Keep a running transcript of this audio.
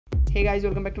Hey guys,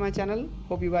 welcome back to my channel.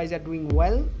 Hope you guys are doing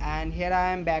well, and here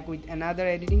I am back with another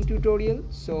editing tutorial.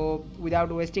 So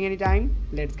without wasting any time,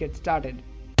 let's get started.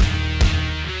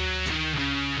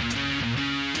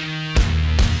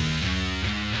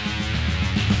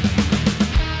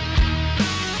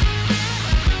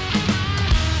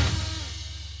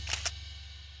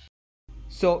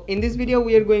 So in this video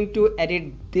we are going to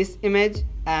edit this image,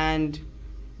 and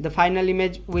the final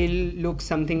image will look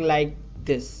something like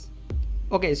this.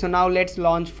 Okay, so now let's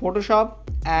launch Photoshop,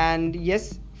 and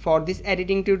yes, for this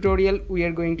editing tutorial we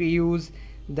are going to use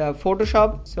the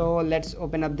Photoshop. So let's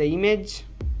open up the image.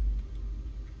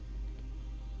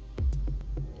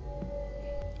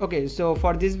 Okay, so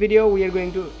for this video we are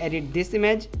going to edit this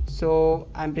image. So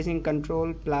I'm pressing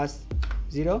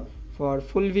Ctrl+0 for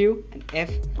full view and F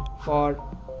for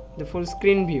the full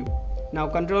screen view. Now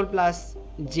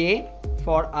Ctrl+J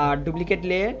for our duplicate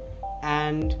layer,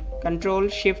 and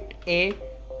Ctrl+Shift+A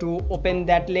to open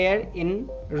that layer in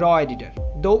raw editor.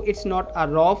 Though it's not a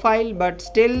raw file, but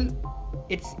still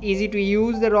it's easy to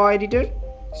use the raw editor.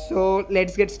 So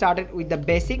let's get started with the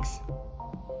basics.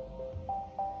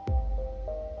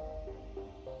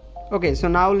 Okay, so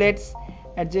now let's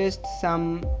adjust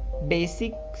some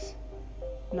basics.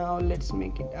 Now let's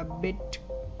make it a bit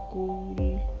cool,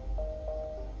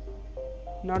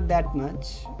 not that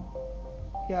much.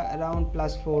 Yeah, around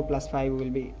 +4 +5 will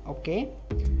be okay.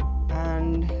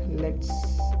 And let's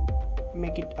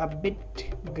make it a bit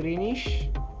greenish.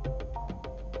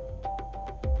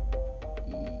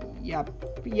 Yeah,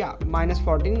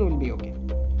 -14 will be okay.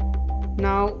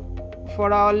 Now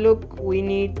for our look we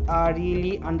need a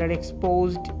really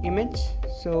underexposed image,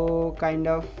 so kind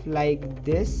of like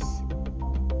this.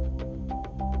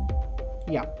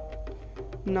 Yeah,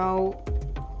 now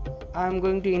I'm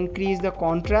going to increase the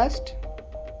contrast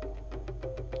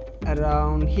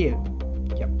around here.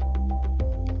 Yep.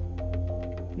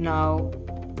 Now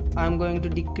I'm going to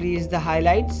decrease the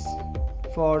highlights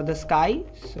for the sky,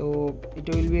 so it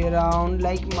will be around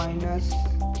like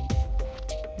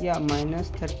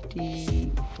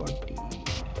 -30 40.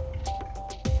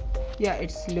 Yeah,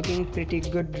 it's looking pretty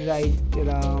good right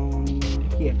around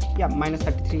here. Yeah,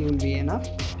 -33 will be enough.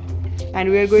 And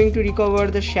we are going to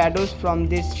recover the shadows from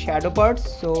this shadow parts,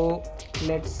 so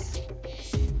let's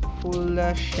pull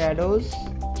the shadows.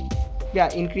 Yeah,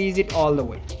 increase it all the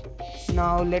way.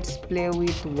 Now let's play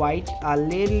with white a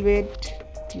little bit,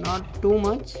 not too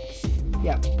much.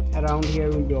 Yeah, around here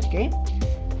will be okay.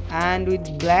 And with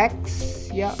blacks,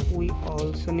 yeah, we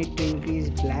also need to increase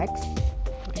blacks.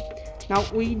 Okay. Now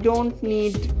we don't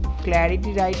need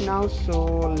clarity right now, so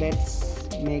let's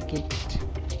make it,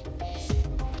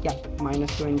 yeah,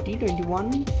 -20 21.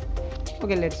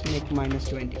 Okay, let's make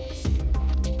 -20.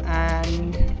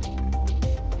 And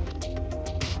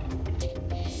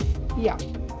yeah,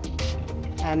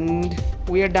 and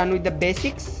we are done with the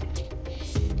basics.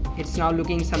 It's now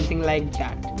looking something like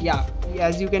that. Yeah,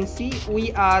 as you can see, we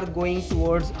are going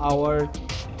towards our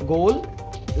goal,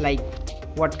 like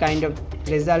what kind of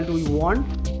result we want.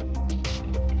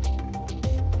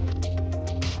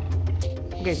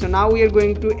 Okay, so now we are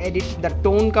going to edit the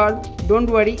tone curve. Don't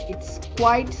worry, it's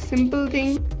quite simple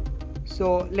thing. So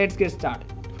let's get started.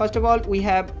 First of all, we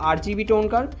have RGB tone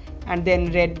curve, and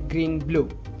then red, green, blue.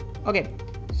 Okay,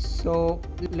 so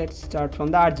let's start from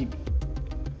the RGB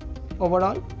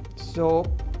overall. So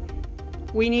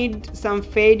we need some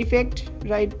fade effect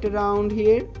right around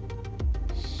here,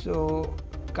 so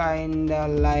kinda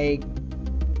like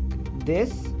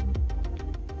this.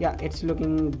 Yeah, it's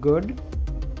looking good.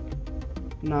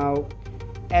 Now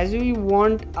as we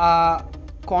want a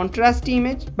contrast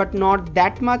image but not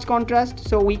that much contrast,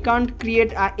 so we can't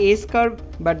create a S curve,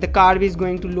 but the curve is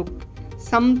going to look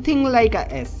something like a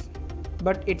S,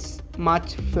 but it's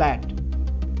much flat.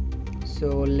 So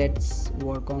let's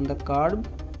work on the curve.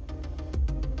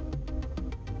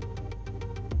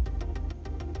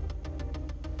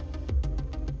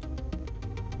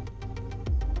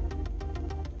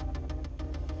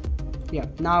 Yeah,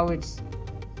 now it's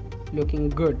looking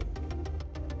good.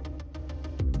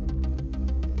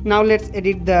 Now let's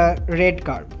edit the red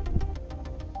curve.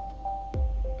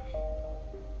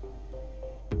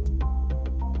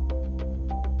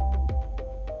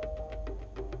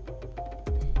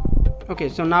 Okay,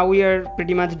 so now we are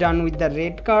pretty much done with the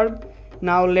red curve.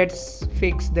 Now let's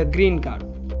fix the green curve.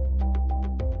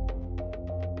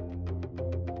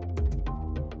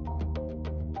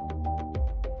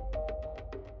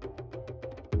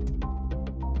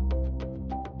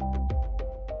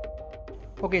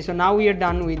 Okay, so now we are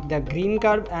done with the green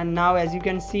curve, and now as you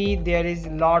can see there is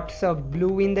lots of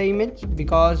blue in the image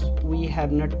because we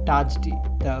have not touched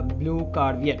the blue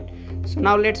curve yet. So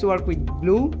now let's work with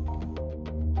blue.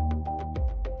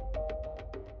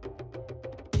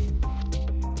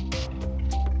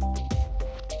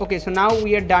 Okay, so now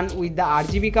we are done with the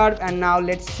RGB curve, and now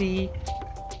let's see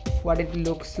what it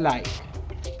looks like.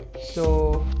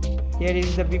 So here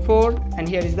is the before and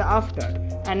here is the after,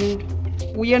 and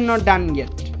we are not done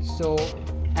yet. So,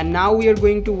 and now we are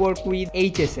going to work with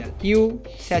HSL, hue,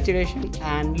 saturation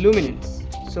and luminance.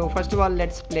 So first of all,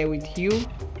 let's play with hue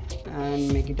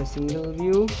and make it a single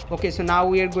view. Okay, so now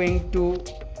we are going to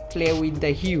play with the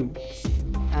hue,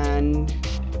 and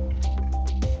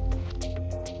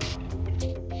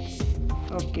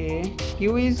okay,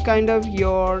 hue is kind of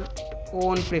your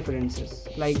own preferences,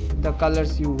 like the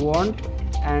colors you want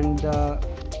and the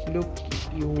look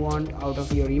you want out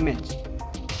of your image.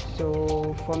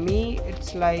 So for me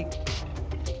it's like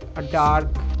a dark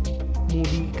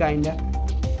moody kind of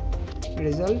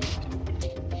result.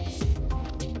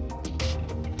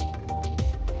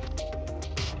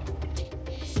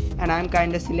 And I'm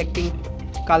kind of selecting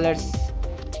colors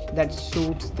that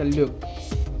suits the look.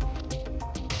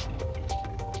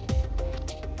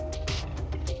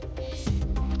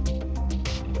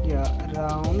 Yeah,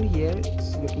 around here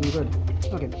it's looking good.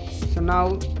 Okay, so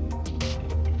now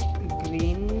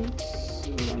greens,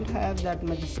 we don't have that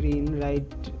much green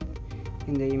right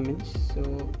in the image,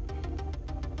 so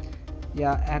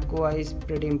yeah, aqua is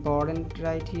pretty important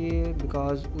right here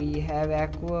because we have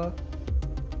aqua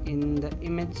in the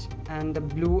image, and the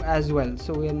blue as well,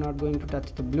 so we are not going to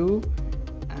touch the blue.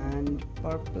 And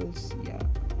purples, yeah,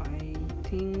 I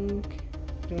think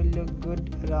it will look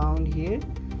good around here,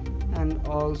 and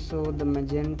also the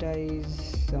magenta is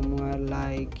somewhere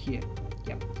like here.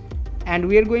 Yep. And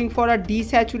we are going for a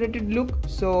desaturated look,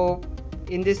 so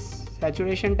in this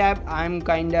saturation tab I'm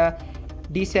kinda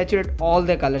desaturate all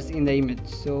the colors in the image.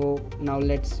 So now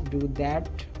let's do that.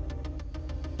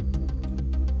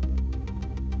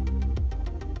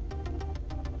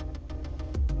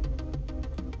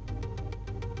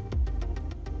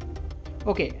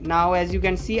 Okay, now as you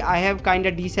can see I have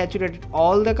kinda desaturated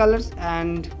all the colors,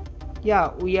 and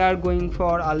yeah, we are going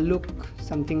for a look,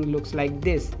 something looks like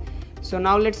this. So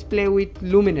now let's play with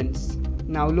luminance.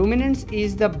 Now luminance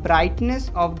is the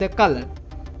brightness of the color.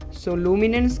 So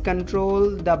luminance control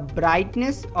the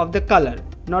brightness of the color,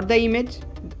 not the image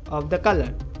of the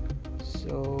color.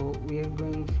 So we are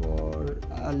going for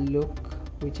a look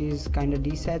which is kind of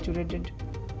desaturated,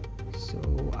 so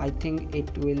I think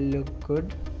it will look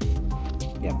good.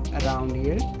 Yep, around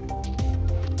here.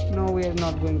 No, we are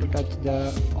not going to touch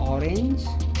the orange.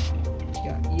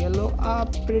 Yeah, yellow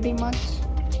up pretty much,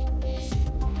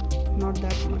 not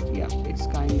that much. Yeah, it's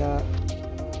kinda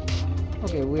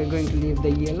okay. We are going to leave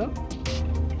the yellow.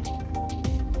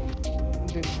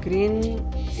 The green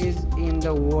is in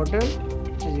the water,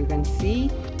 as you can see,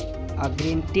 a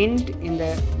green tint in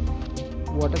the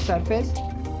water surface,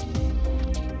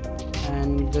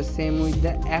 and the same with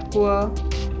the aqua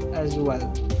as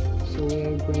well. So we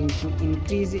are going to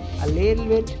increase it a little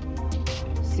bit.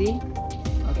 See,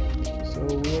 okay, so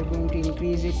we are going to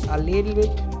increase it a little bit,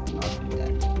 not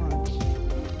that much.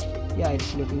 Yeah,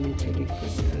 it's looking pretty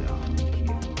good around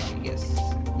here, I guess.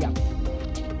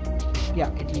 Yeah,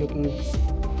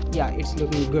 it's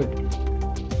looking good.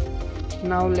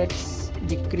 Now let's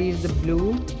decrease the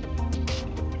blue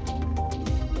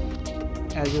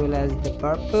as well as the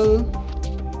purple.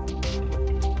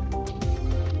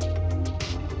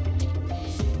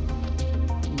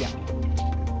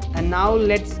 And now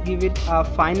let's give it a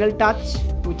final touch,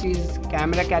 which is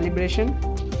camera calibration.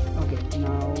 Okay,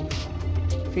 now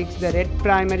fix the red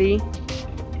primary.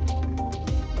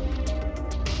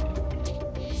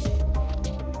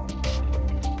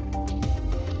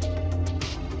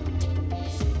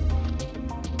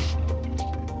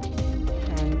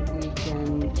 And we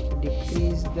can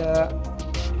decrease the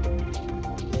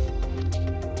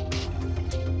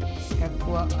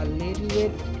aqua a little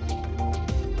bit.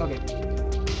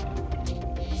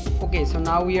 Okay, so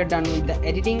now we are done with the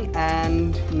editing,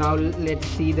 and now let's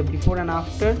see the before and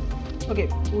after. Okay,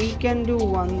 we can do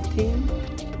one thing.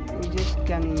 We just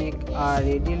can make a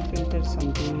radial filter,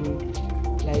 something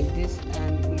like this,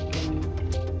 and we can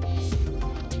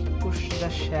push the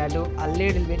shadow a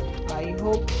little bit. I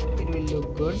hope it will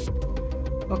look good.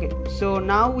 Okay, so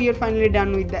now we are finally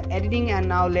done with the editing, and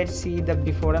now let's see the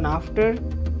before and after.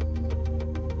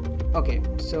 Okay,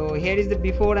 so here is the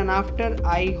before and after.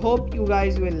 I hope you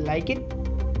guys will like it.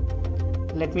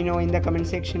 Let me know in the comment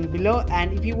section below,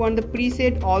 and if you want the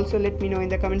preset also let me know in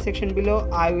the comment section below.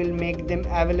 I will make them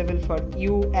available for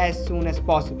you as soon as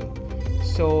possible.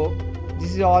 So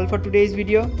this is all for today's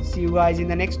video. See you guys in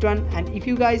the next one, and if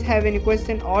you guys have any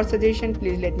question or suggestion,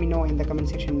 please let me know in the comment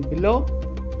section below.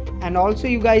 And also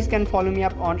you guys can follow me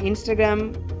up on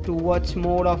Instagram to watch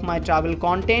more of my travel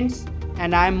contents,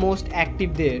 and I am most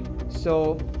active there.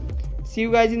 So see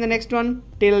you guys in the next one.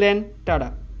 Till then,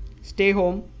 tada. Stay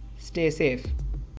home, stay safe.